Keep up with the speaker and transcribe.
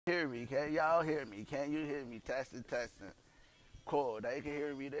Hear me? Can y'all hear me? Can you hear me? Testing, testing. Cool. They can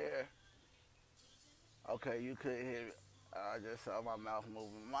hear me there. Okay, you couldn't hear me. I just saw my mouth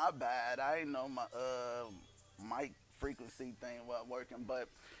moving. My bad. I didn't know my mic frequency thing wasn't working. But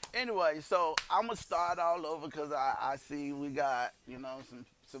anyway, so I'm gonna start all over because I see we got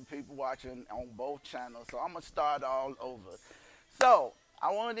some people watching on both channels. So I'm gonna start all over. So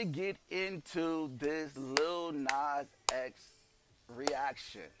I wanted to get into this Lil Nas X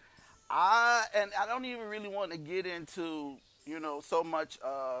reaction. I don't even really want to get into so much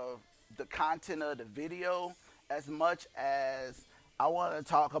of the content of the video as much as I want to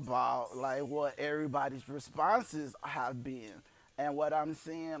talk about like what everybody's responses have been and what I'm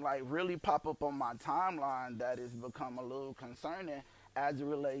seeing like really pop up on my timeline that has become a little concerning as it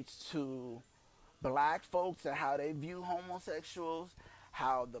relates to black folks and how they view homosexuals,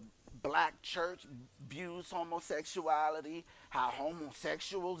 how the black church views homosexuality, how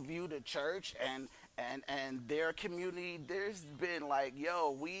homosexuals view the church and their community. There's been like,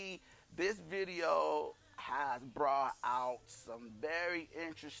 yo, this video has brought out some very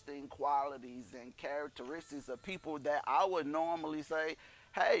interesting qualities and characteristics of people that I would normally say,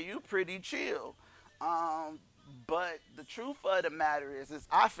 hey, you pretty chill. But the truth of the matter is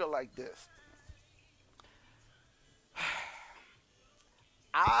I feel like this.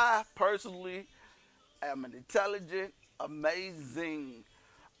 I personally am an intelligent, amazing,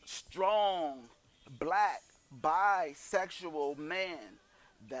 strong, black, bisexual man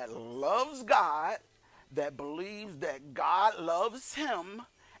that loves God, that believes that God loves him,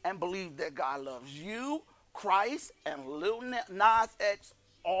 and believes that God loves you, Christ, and Lil Nas X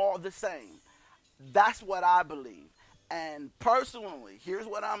all the same. That's what I believe. And personally, here's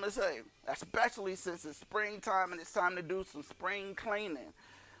what I'm going to say, especially since it's springtime and it's time to do some spring cleaning.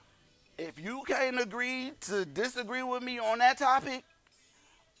 If you can't agree to disagree with me on that topic,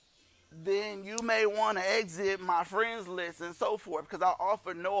 then you may want to exit my friends list and so forth because I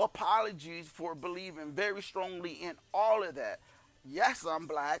offer no apologies for believing very strongly in all of that. Yes, I'm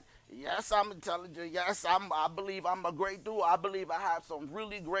black. Yes, I'm intelligent. Yes, I believe I'm a great dude. I believe I have some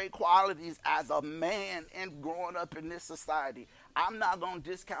really great qualities as a man and growing up in this society. I'm not going to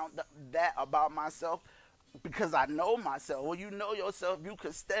discount that about myself because I know myself. When you know yourself, you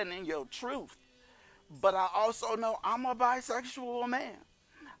can stand in your truth. But I also know I'm a bisexual man.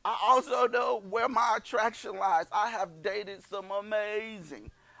 I also know where my attraction lies. I have dated some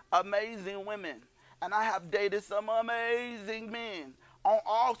amazing, amazing women. And I have dated some amazing men on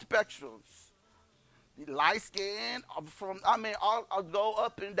all spectrums. Light skin, I'll go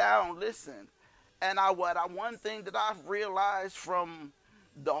up and down, listen. And one thing that I've realized from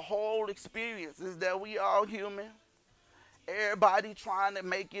the whole experience is that we all human. Everybody trying to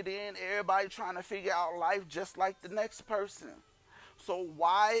make it in, everybody trying to figure out life just like the next person. So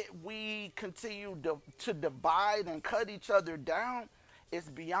why we continue to divide and cut each other down is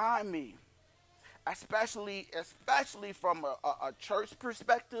beyond me. Especially from a church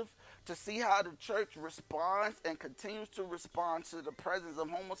perspective, to see how the church responds and continues to respond to the presence of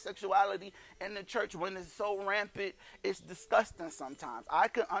homosexuality in the church when it's so rampant, it's disgusting sometimes. I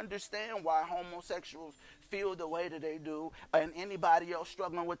can understand why homosexuals feel the way that they do and anybody else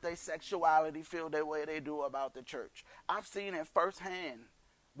struggling with their sexuality feel the way they do about the church. I've seen it firsthand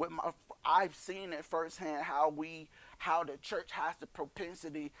how the church has the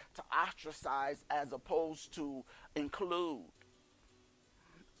propensity to ostracize as opposed to include.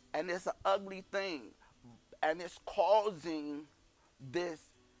 And it's an ugly thing. And it's causing this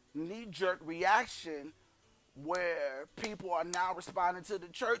knee-jerk reaction where people are now responding to the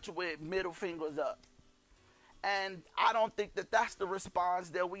church with middle fingers up. And I don't think that that's the response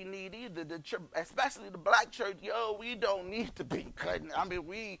that we need either. The church, especially the black church, yo, we don't need to be cutting. I mean,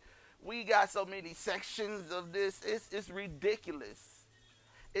 we got so many sections of this. It's ridiculous.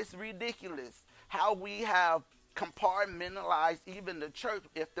 It's ridiculous how we have compartmentalized even the church.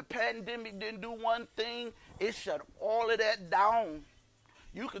 If the pandemic didn't do one thing, it shut all of that down.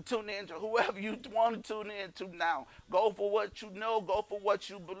 You can tune in to whoever you want to tune in to now. Go for what you know. Go for what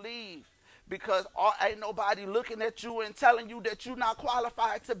you believe. Because ain't nobody looking at you and telling you that you're not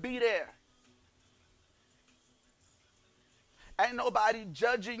qualified to be there. Ain't nobody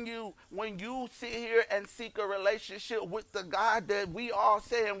judging you when you sit here and seek a relationship with the God that we all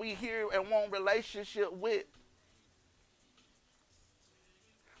saying we hear and want relationship with.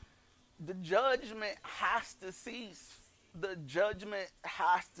 The judgment has to cease. The judgment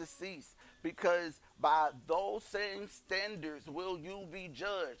has to cease. Because by those same standards will you be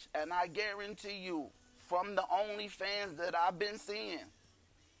judged. And I guarantee you, from the OnlyFans that I've been seeing,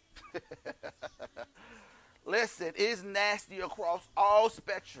 Listen, it's nasty across all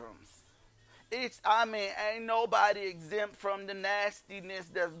spectrums. I mean, ain't nobody exempt from the nastiness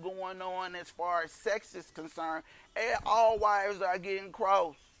that's going on as far as sex is concerned. And all wires are getting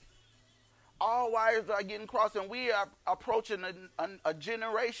crossed. All wires are getting crossed, and we are approaching a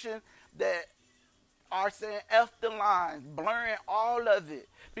generation that are saying F the lines, blurring all of it.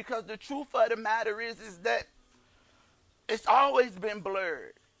 Because the truth of the matter is that it's always been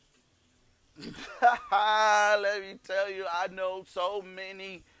blurred. Let me tell you, I know so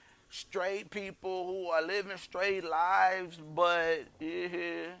many straight people who are living straight lives, but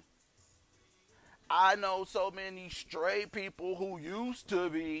I know so many straight people who used to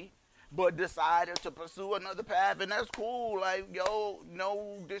be, but decided to pursue another path, and that's cool. Like, yo,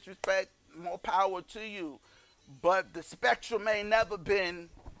 no disrespect, more power to you. But the spectrum ain't never been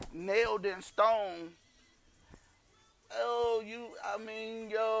nailed in stone.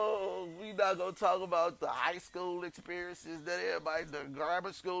 We not gonna talk about the high school experiences that everybody, the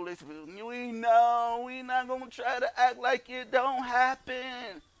grammar school experience. We know, we not gonna try to act like it don't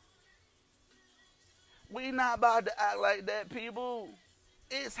happen. We not about to act like that, people.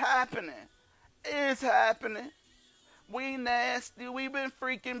 It's happening. It's happening. We nasty. We been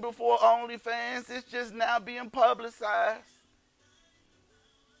freaking before OnlyFans. It's just now being publicized.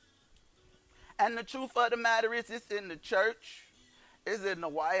 And the truth of the matter is, it's in the church. It's in the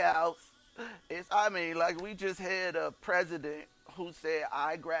White House. Like we just had a president who said,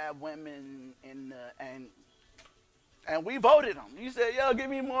 I grab women and we voted him. You said, yo, give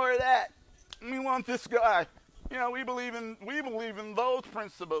me more of that. We want this guy. We believe in those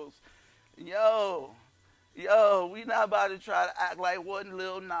principles. Yo, we not about to try to act like what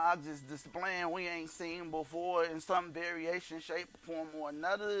Lil Nas is displaying we ain't seen before in some variation, shape, form, or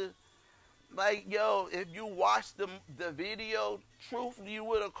another. Like, yo, if you watched the video, truthfully, you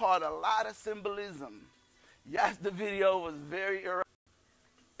would have caught a lot of symbolism. Yes, the video was very erotic.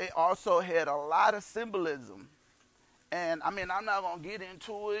 It also had a lot of symbolism. And, I'm not going to get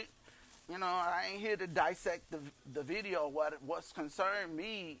into it. I ain't here to dissect the video. What's concerned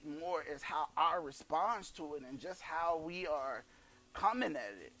me more is how our response to it and just how we are coming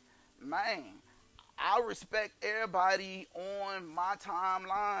at it. Man, I respect everybody on my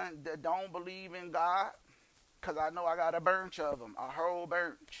timeline that don't believe in God, because I know I got a bunch of them, a whole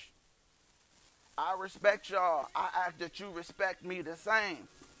bunch. I respect y'all. I ask that you respect me the same.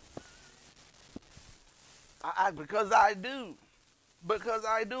 Because I do. Because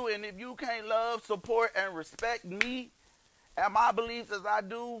I do. And if you can't love, support, and respect me and my beliefs as I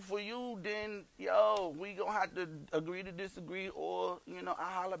do for you, then, yo, we gonna have to agree to disagree, or,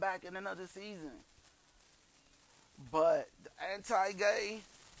 I holler back in another season. But the anti-gay,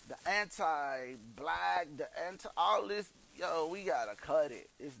 the anti-black, all this, yo, we gotta cut it.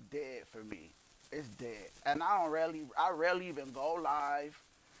 It's dead for me. It's dead. And I rarely even go live.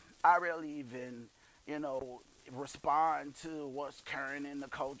 I rarely even, respond to what's current in the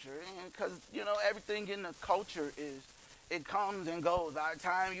culture. Because, everything in the culture it comes and goes. By the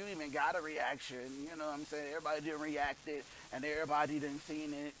time you even got a reaction, everybody didn't react it, and everybody didn't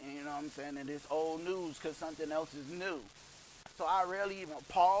seen it, and it's old news because something else is new. So I rarely even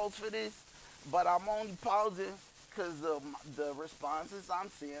pause for this, but I'm only pausing because of the responses I'm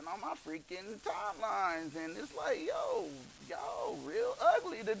seeing on my freaking timelines, and it's like, yo, y'all real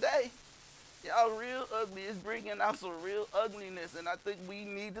ugly today. Y'all real ugly. It's bringing out some real ugliness, and I think we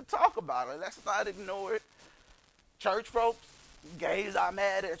need to talk about it. Let's not ignore it. Church folks, gays are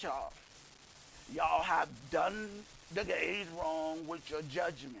mad at y'all. Y'all have done the gays wrong with your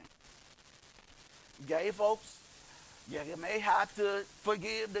judgment. Gay folks, you may have to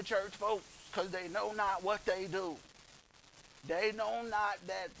forgive the church folks because they know not what they do. They know not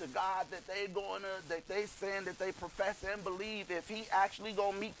that the God that they saying that they profess and believe, if he actually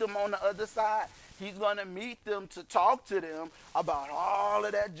gonna meet them on the other side, he's gonna meet them to talk to them about all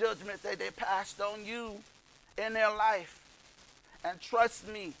of that judgment that they passed on you in their life. And trust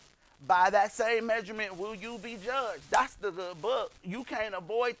me, by that same measurement will you be judged. That's the good book. You can't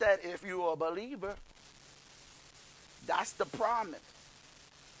avoid that if you're a believer. That's the promise.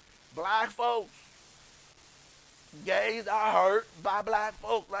 Black folks, gays are hurt by black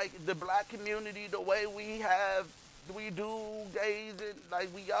folk. Like the black community, the way we do gays, and like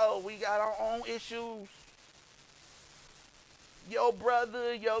we got our own issues. Your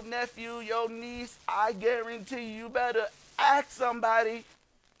brother, your nephew, your niece, I guarantee you better ask somebody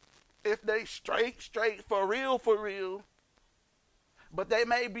if they straight for real. But they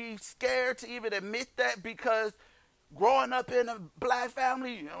may be scared to even admit that because growing up in a black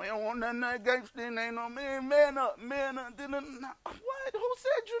family, we don't want nothing that gangster, ain't no man up. What? Who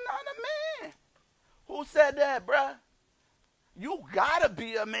said you're not a man? Who said that, bruh? You gotta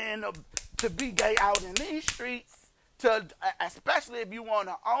be a man to be gay out in these streets, especially if you want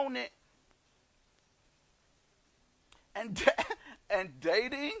to own it. And and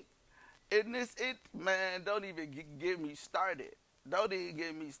dating in this, man, don't even get me started. Don't even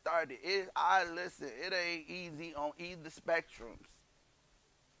get me started. Listen, it ain't easy on either spectrums.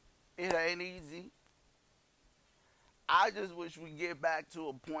 It ain't easy. I just wish we get back to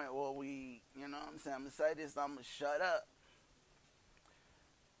a point where we, you know what I'm saying? I'm gonna say this, I'm gonna shut up.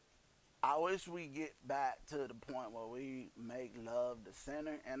 I wish we get back to the point where we make love the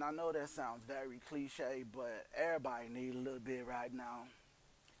center. And I know that sounds very cliche, but everybody needs a little bit right now.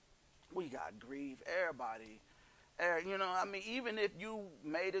 We got grief. Everybody. You know, I mean, even if you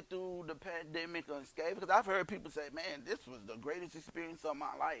made it through the pandemic unscathed, because I've heard people say, man, this was the greatest experience of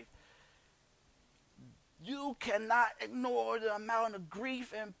my life. You cannot ignore the amount of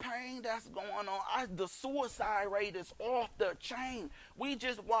grief and pain that's going on. The suicide rate is off the chain. We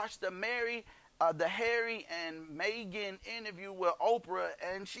just watched the Harry and Meghan interview with Oprah,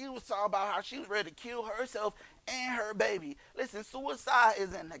 and she was talking about how she was ready to kill herself and her baby. Listen, suicide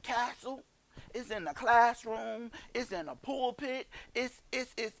is in the castle. It's in the classroom. It's in the pulpit. It's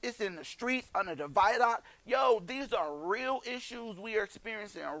in the streets, under the viaduct. Yo, these are real issues we are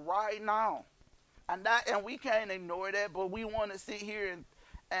experiencing right now. And we can't ignore that, but we want to sit here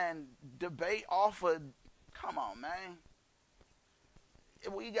and debate off of, come on, man.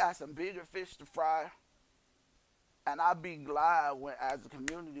 We got some bigger fish to fry. And I'd be glad when, as a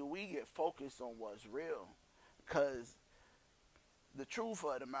community, we get focused on what's real. Because the truth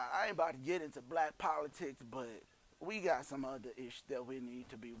of the matter, I ain't about to get into black politics, but we got some other issues that we need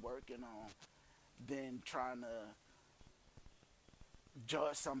to be working on than trying to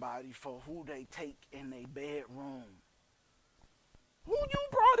judge somebody for who they take in their bedroom. Who you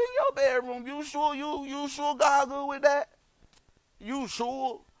brought in your bedroom? You sure God good with that? You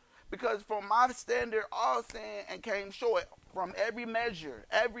sure? Because from my standard, all sin and came short from every measure.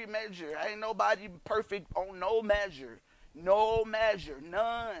 Ain't nobody perfect on no measure. No measure,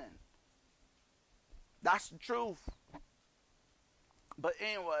 none. That's the truth. But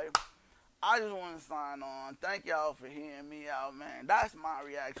anyway, I just want to sign on. Thank y'all for hearing me out, man. That's my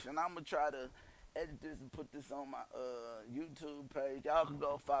reaction. I'm going to try to edit this and put this on my YouTube page. Y'all can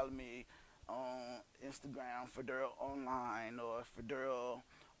go follow me on Instagram, Federo Online, or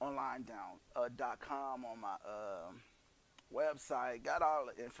FederoOnline.com on my website. Got all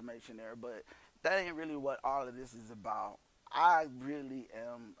the information there, but that ain't really what all of this is about. I'm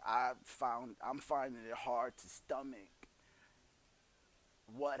finding it hard to stomach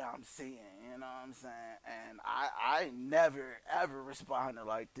what I'm seeing, you know what I'm saying? And I never, ever responded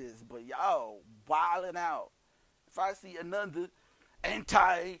like this, but y'all wilding out. If I see another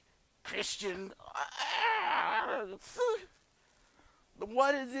anti-Christian,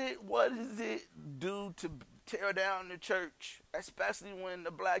 what does it do to tear down the church, especially when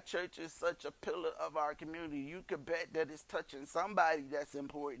the black church is such a pillar of our community? You could bet that it's touching somebody that's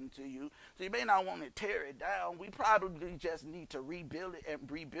important to you. So you may not want to tear it down. We probably just need to rebuild it,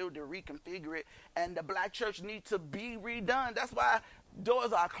 reconfigure it, and the black church needs to be redone. That's why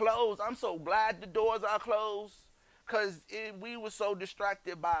doors are closed. I'm so glad the doors are closed, because we were so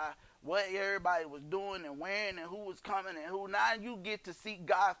distracted by what everybody was doing and wearing and who was coming and who. Now you get to seek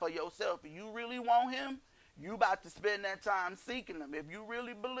God for yourself. If you really want him, you about to spend that time seeking him. If you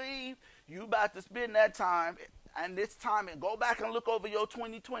really believe, you about to spend that time, and this time, and go back and look over your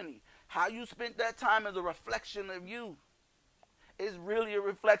 2020. How you spent that time is a reflection of you. It's really a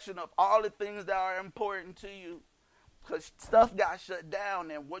reflection of all the things that are important to you. Because stuff got shut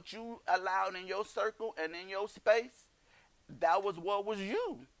down, and what you allowed in your circle and in your space, that was what was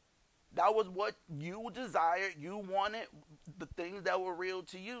you. That was what you desired. You wanted the things that were real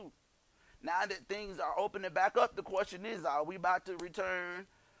to you. Now that things are opening back up, the question is, are we about to return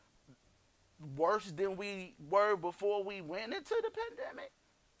worse than we were before we went into the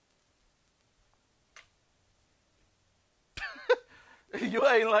pandemic? You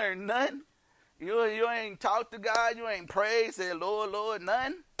ain't learned nothing. You ain't talked to God. You ain't prayed, said, Lord, Lord,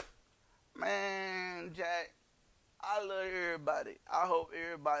 nothing. Man, Jack, I love everybody. I hope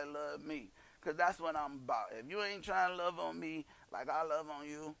everybody love me, because that's what I'm about. If you ain't trying to love on me like I love on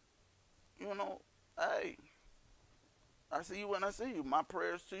you, you know, hey, I see you when I see you. My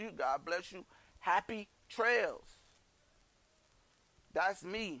prayers to you. God bless you. Happy trails. That's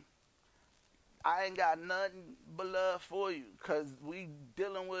me. I ain't got nothing but love for you, because we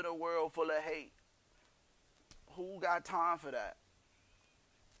dealing with a world full of hate. Who got time for that?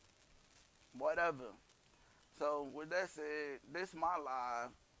 Whatever. So with that said, this is my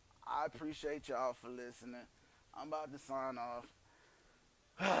live. I appreciate y'all for listening. I'm about to sign off.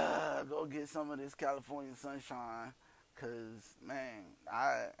 Go get some of this California sunshine. Cause man,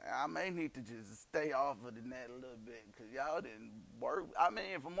 I may need to just stay off of the net a little bit. Cause y'all didn't work. I mean,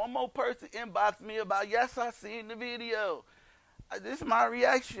 if one more person inbox me about yes, I seen the video. This is my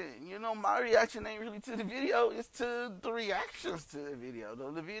reaction. You know, my reaction ain't really to the video. It's to the reactions to the video.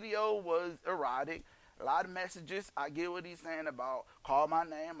 The video was erotic. A lot of messages. I get what he's saying about call my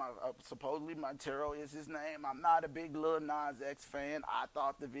name. Supposedly Montero is his name. I'm not a big Lil Nas X fan. I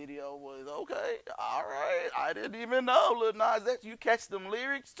thought the video was okay. All right. I didn't even know Lil Nas X. You catch them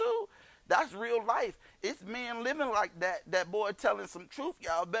lyrics too? That's real life. It's men living like that. That boy telling some truth.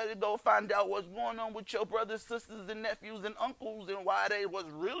 Y'all better go find out what's going on with your brothers, sisters, and nephews and uncles and why they was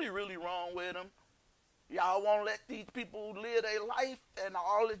really, really wrong with them. Y'all won't let these people live their life and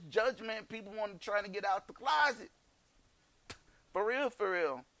all this judgment. People want to try to get out the closet. For real, for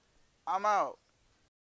real. I'm out.